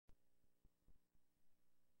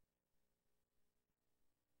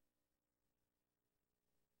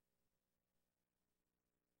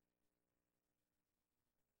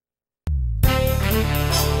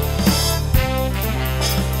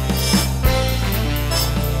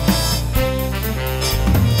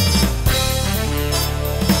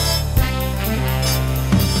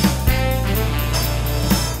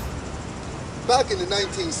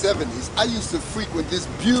70s, I used to frequent this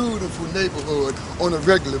beautiful neighborhood on a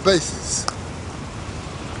regular basis.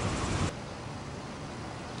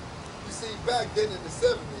 You see, back then in the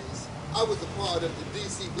 70s, I was a part of the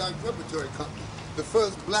DC Black Preparatory Company, the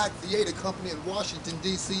first black theater company in Washington,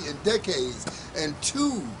 D.C. in decades, and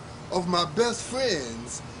two of my best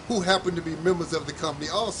friends, who happened to be members of the company,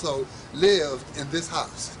 also lived in this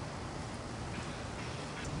house.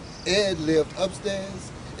 Ed lived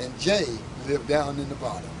upstairs, and Jay lived down in the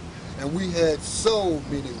bottom. And we had so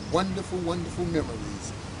many wonderful, wonderful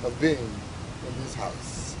memories of being in this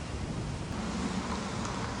house.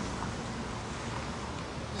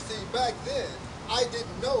 You see, back then, I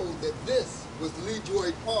didn't know that this was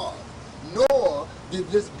LeDroit Park, nor did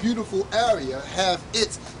this beautiful area have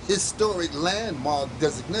its historic landmark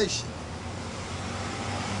designation.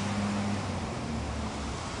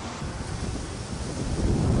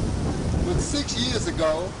 But 6 years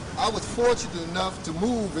ago, I was fortunate enough to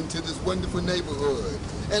move into this wonderful neighborhood.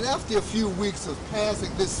 And after a few weeks of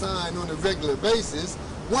passing this sign on a regular basis,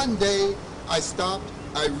 one day I stopped,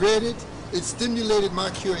 I read it, it stimulated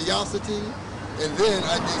my curiosity, and then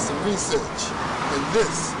I did some research. And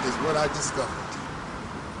this is what I discovered.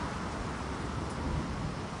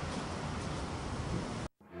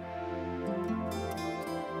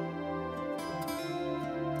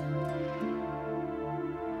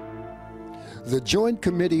 The Joint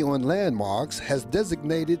Committee on Landmarks has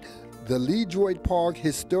designated the LeDroit Park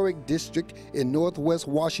Historic District in Northwest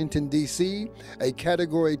Washington, D.C., a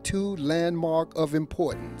Category 2 landmark of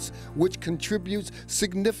importance, which contributes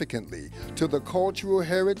significantly to the cultural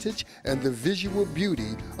heritage and the visual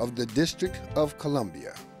beauty of the District of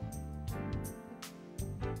Columbia.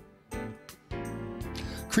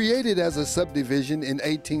 Created as a subdivision in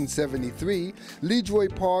 1873,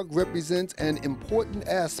 LeDroit Park represents an important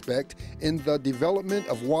aspect in the development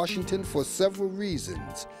of Washington for several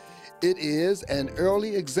reasons. It is an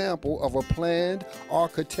early example of a planned,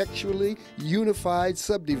 architecturally unified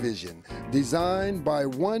subdivision designed by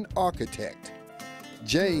one architect,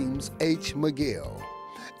 James H. McGill,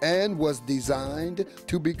 and was designed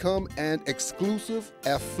to become an exclusive,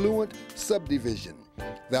 affluent subdivision.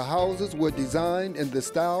 The houses were designed in the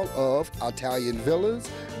style of Italian villas,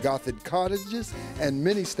 Gothic cottages, and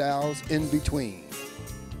many styles in between.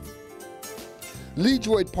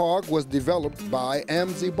 LeDroit Park was developed by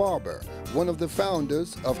Amzie Barber, one of the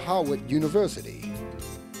founders of Howard University.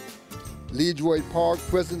 LeDroit Park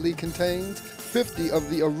presently contains 50 of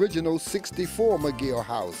the original 64 McGill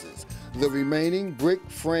houses. The remaining brick,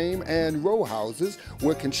 frame, and row houses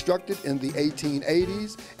were constructed in the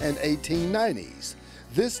 1880s and 1890s.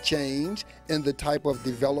 This change in the type of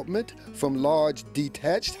development from large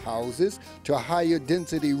detached houses to higher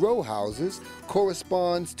density row houses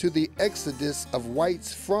corresponds to the exodus of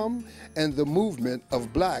whites from and the movement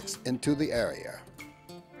of blacks into the area.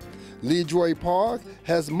 LeDroit Park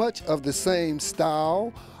has much of the same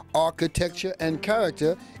style, architecture, and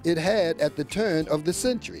character it had at the turn of the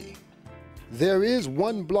century. There is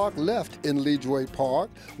one block left in LeDroit Park,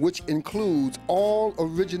 which includes all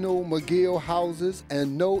original McGill houses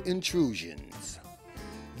and no intrusions.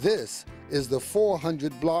 This is the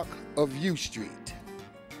 400 block of U Street.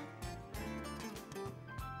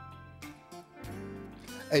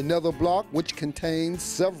 Another block, which contains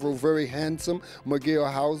several very handsome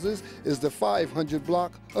McGill houses, is the 500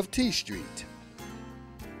 block of T Street.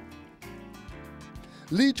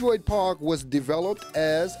 LeDroit Park was developed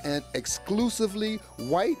as an exclusively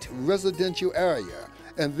white residential area,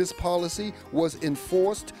 and this policy was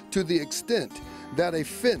enforced to the extent that a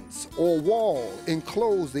fence or wall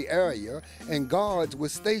enclosed the area and guards were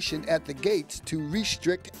stationed at the gates to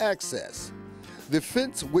restrict access. The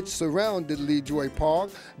fence which surrounded LeDroit Park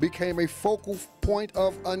became a focal point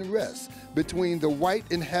of unrest between the white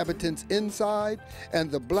inhabitants inside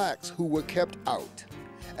and the blacks who were kept out.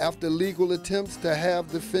 After legal attempts to have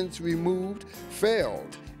the fence removed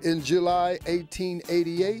failed in July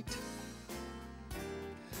 1888,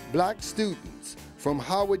 black students from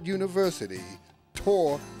Howard University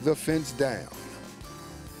tore the fence down.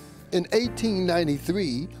 In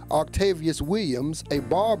 1893, Octavius Williams, a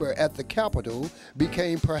barber at the Capitol,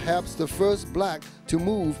 became perhaps the first black to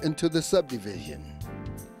move into the subdivision.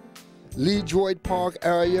 LeDroit Park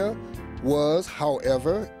area was,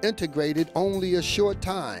 however, integrated only a short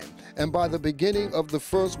time, and by the beginning of the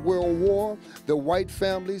First World War, the white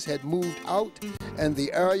families had moved out and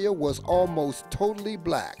the area was almost totally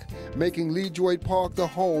black, making LeDroit Park the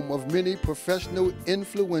home of many professional,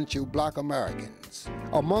 influential black Americans.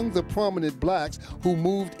 Among the prominent blacks who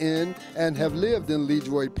moved in and have lived in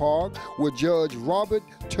LeDroit Park were Judge Robert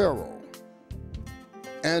Terrell,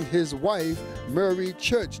 and his wife, Mary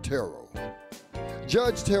Church Terrell.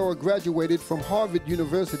 Judge Terrell graduated from Harvard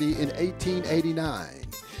University in 1889.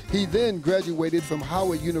 He then graduated from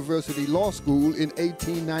Howard University Law School in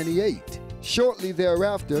 1898. Shortly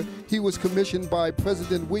thereafter, he was commissioned by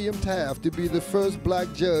President William Taft to be the first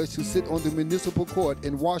black judge to sit on the municipal court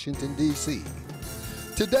in Washington, D.C.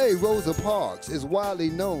 Today, Rosa Parks is widely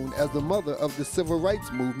known as the mother of the civil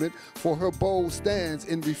rights movement for her bold stance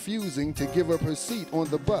in refusing to give up her seat on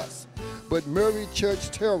the bus. But Mary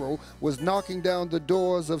Church Terrell was knocking down the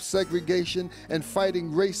doors of segregation and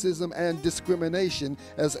fighting racism and discrimination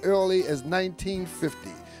as early as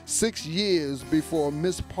 1950, 6 years before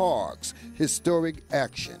Miss Parks' historic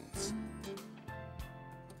actions.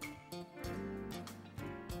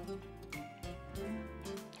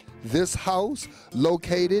 This house,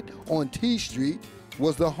 located on T Street,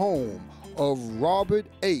 was the home of Robert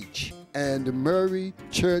H. and Mary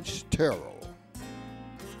Church Terrell.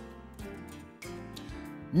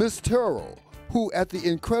 Miss Terrell, who at the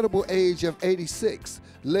incredible age of 86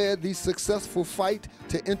 led the successful fight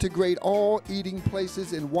to integrate all eating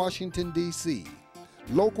places in Washington, D.C.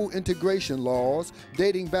 Local integration laws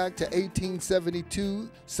dating back to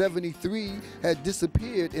 1872-73 had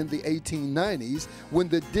disappeared in the 1890s when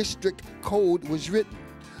the district code was written.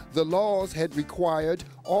 The laws had required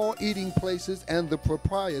all eating places and the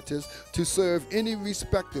proprietors to serve any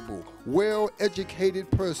respectable, well-educated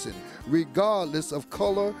person, regardless of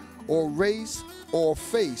color or race, or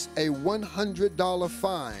face a $100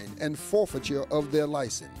 fine and forfeiture of their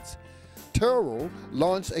license. Terrell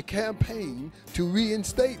launched a campaign to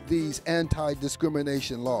reinstate these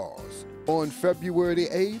anti-discrimination laws. On February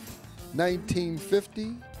 8,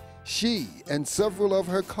 1950, she and several of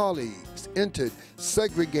her colleagues entered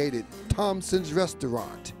segregated Thompson's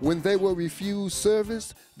restaurant. When they were refused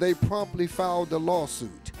service, they promptly filed a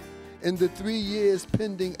lawsuit. In the 3 years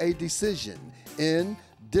pending a decision in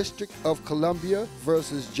District of Columbia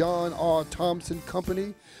versus John R. Thompson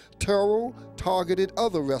Company, Terrell targeted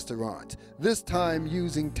other restaurants, this time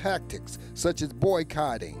using tactics such as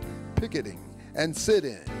boycotting, picketing, and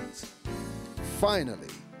sit-ins. Finally,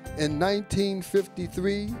 in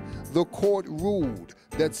 1953, the court ruled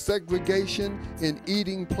that segregation in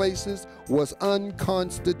eating places was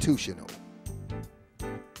unconstitutional.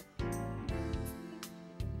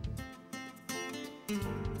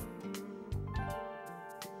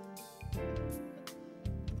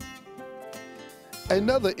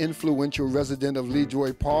 Another influential resident of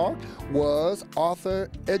LeDroit Park was author,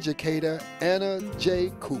 educator Anna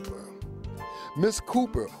J. Cooper. Miss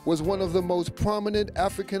Cooper was one of the most prominent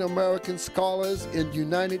African-American scholars in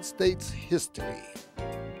United States history.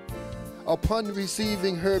 Upon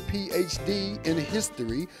receiving her PhD in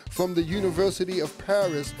history from the University of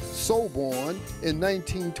Paris Sorbonne in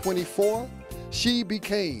 1924, she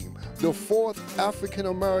became the fourth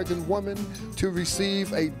African-American woman to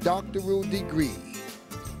receive a doctoral degree.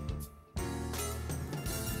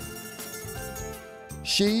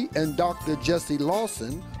 She and Dr. Jesse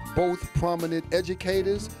Lawson, both prominent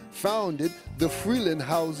educators, founded the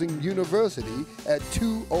Frelinghuysen University at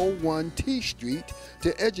 201 T Street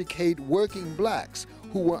to educate working blacks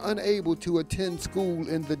who were unable to attend school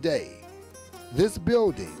in the day. This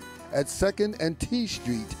building at 2nd and T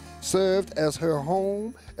Street served as her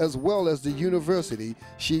home as well as the university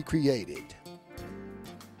she created.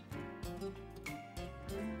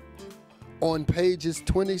 On pages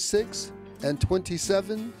 26 and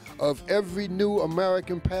 27 of every new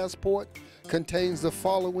American passport contains the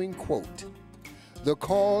following quote: "The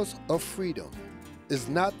cause of freedom is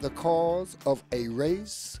not the cause of a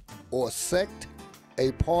race or sect,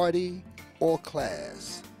 a party or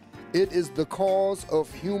class. It is the cause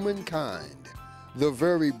of humankind, the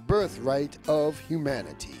very birthright of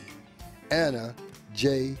humanity." Anna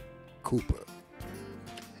J. Cooper.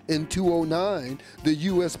 In 2009, the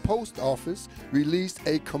U.S. Post Office released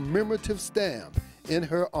a commemorative stamp in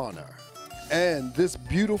her honor. And this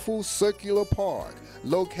beautiful circular park,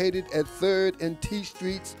 located at 3rd and T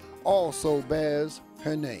Streets, also bears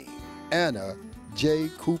her name, Anna J.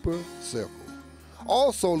 Cooper Circle.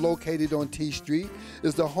 Also located on T Street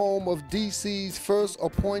is the home of D.C.'s first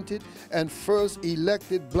appointed and first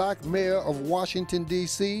elected black mayor of Washington,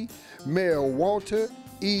 D.C., Mayor Walter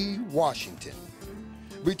E. Washington.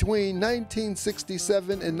 Between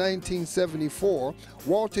 1967 and 1974,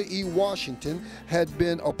 Walter E. Washington had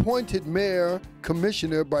been appointed mayor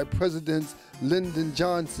commissioner by Presidents Lyndon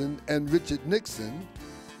Johnson and Richard Nixon,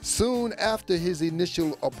 Soon after his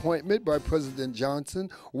initial appointment by President Johnson,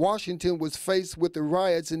 Washington was faced with the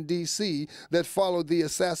riots in D.C. that followed the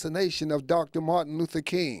assassination of Dr. Martin Luther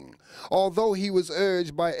King. Although he was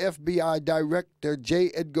urged by FBI Director J.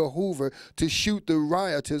 Edgar Hoover to shoot the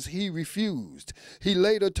rioters, he refused. He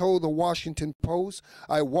later told the Washington Post,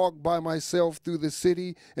 "I walked by myself through the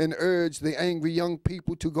city and urged the angry young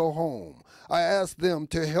people to go home. I asked them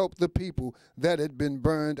to help the people that had been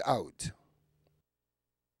burned out."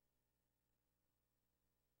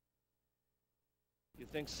 You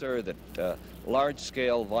think, sir, that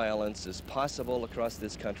large-scale violence is possible across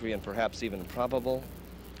this country and perhaps even probable?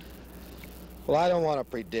 Well, I don't want to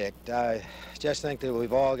predict. I just think that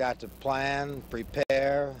we've all got to plan,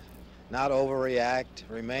 prepare, not overreact,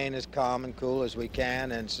 remain as calm and cool as we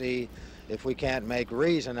can, and see if we can't make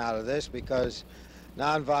reason out of this, because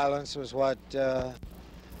nonviolence was what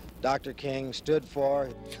Dr. King stood for.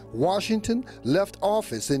 Washington left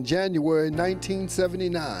office in January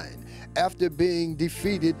 1979 after being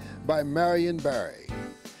defeated by Marion Barry.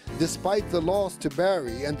 Despite the loss to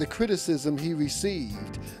Barry and the criticism he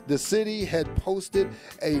received, the city had posted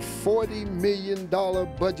a $40 million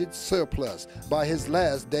budget surplus by his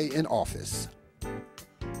last day in office.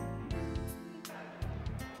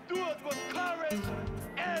 Do it with courage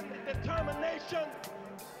and determination.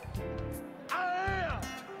 I am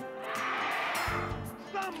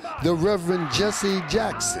somebody. The Reverend Jesse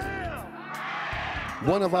Jackson,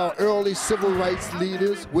 one of our early civil rights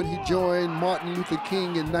leaders when he joined Martin Luther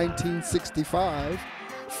King in 1965,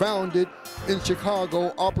 founded in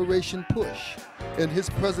Chicago Operation Push. In his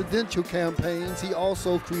presidential campaigns, he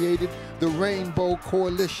also created the Rainbow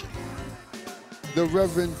Coalition. The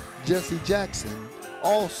Reverend Jesse Jackson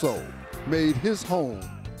also made his home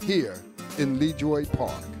here in LeDroit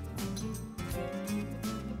Park.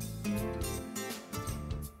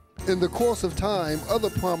 In the course of time,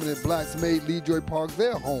 other prominent blacks made LeDroit Park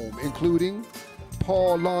their home, including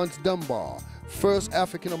Paul Laurence Dunbar, first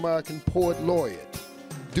African-American poet laureate;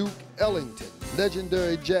 Duke Ellington,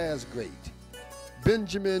 legendary jazz great;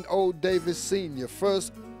 Benjamin O. Davis Sr.,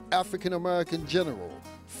 first African-American general,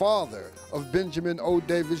 father of Benjamin O.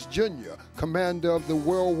 Davis Jr., commander of the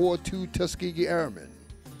World War II Tuskegee Airmen;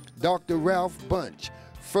 Dr. Ralph Bunche,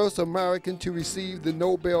 first American to receive the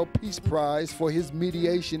Nobel Peace Prize for his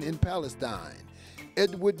mediation in Palestine;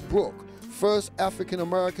 Edward Brooke, first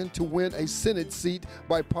African-American to win a Senate seat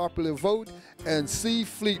by popular vote; and C.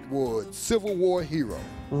 Fleetwood, Civil War hero.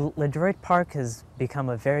 LeDroit Park has become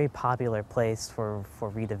a very popular place for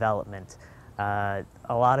redevelopment. A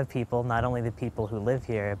lot of people, not only the people who live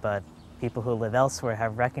here, but people who live elsewhere,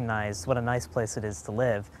 have recognized what a nice place it is to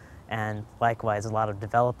live. And likewise, a lot of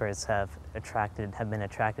developers have been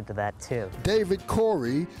attracted to that too. David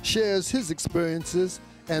Corey shares his experiences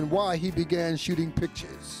and why he began shooting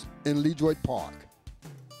pictures in LeDroit Park.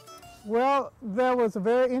 Well, there was a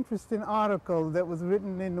very interesting article that was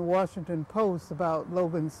written in the Washington Post about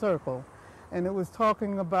Logan Circle, and it was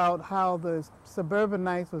talking about how the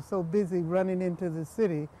suburbanites were so busy running into the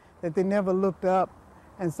city that they never looked up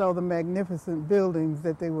and saw the magnificent buildings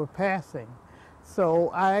that they were passing. So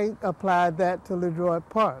I applied that to LeDroit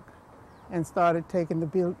Park and started taking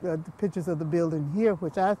the pictures of the building here,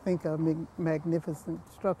 which I think are magnificent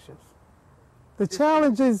structures. The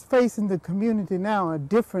challenges facing the community now are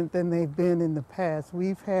different than they've been in the past.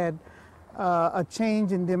 We've had a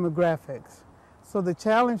change in demographics. So the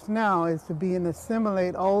challenge now is to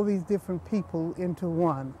assimilate all these different people into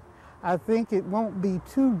one. I think it won't be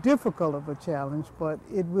too difficult of a challenge, but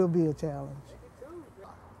it will be a challenge.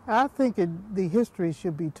 I think the history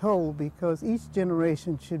should be told, because each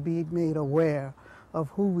generation should be made aware of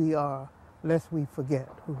who we are, lest we forget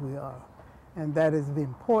who we are. And that is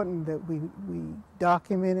important, that we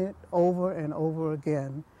document it over and over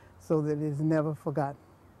again so that it is never forgotten.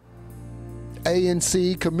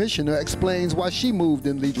 ANC Commissioner explains why she moved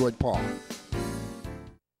in LeDroit Park.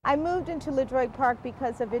 I moved into LeDroit Park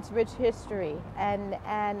because of its rich history, and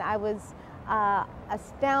I was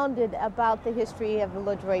astounded about the history of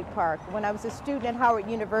LeDroit Park. When I was a student at Howard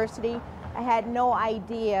University, I had no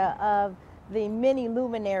idea of the many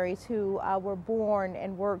luminaries who were born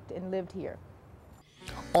and worked and lived here.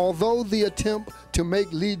 Although the attempt to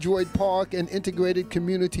make LeDroit Park an integrated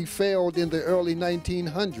community failed in the early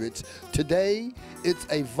 1900s, today it's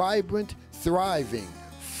a vibrant, thriving,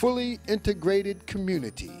 fully integrated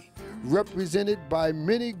community represented by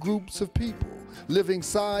many groups of people living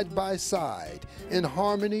side by side in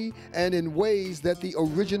harmony and in ways that the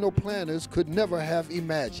original planners could never have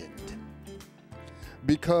imagined.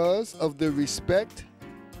 Because of the respect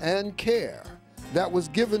and care that was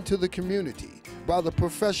given to the community by the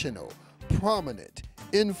professional, prominent,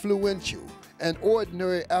 influential, and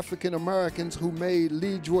ordinary African Americans who made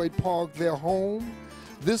LeDroit Park their home,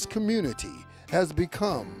 this community has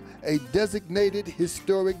become a designated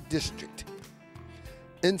historic district.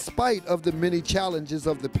 In spite of the many challenges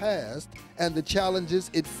of the past and the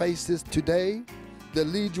challenges it faces today, the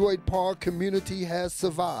LeDroit Park community has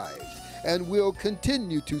survived and will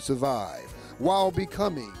continue to survive while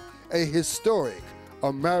becoming a historic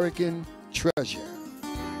American treasure.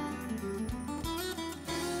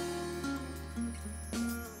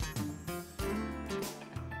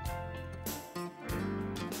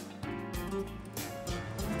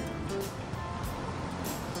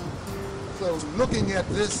 So looking at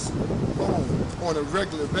this home on a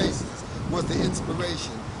regular basis was the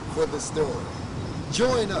inspiration for the story.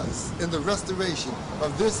 Join us in the restoration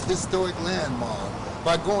of this historic landmark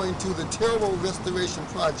by going to the Terrell Restoration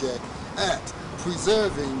Project at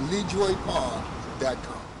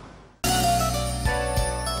preservingledroitpark.com.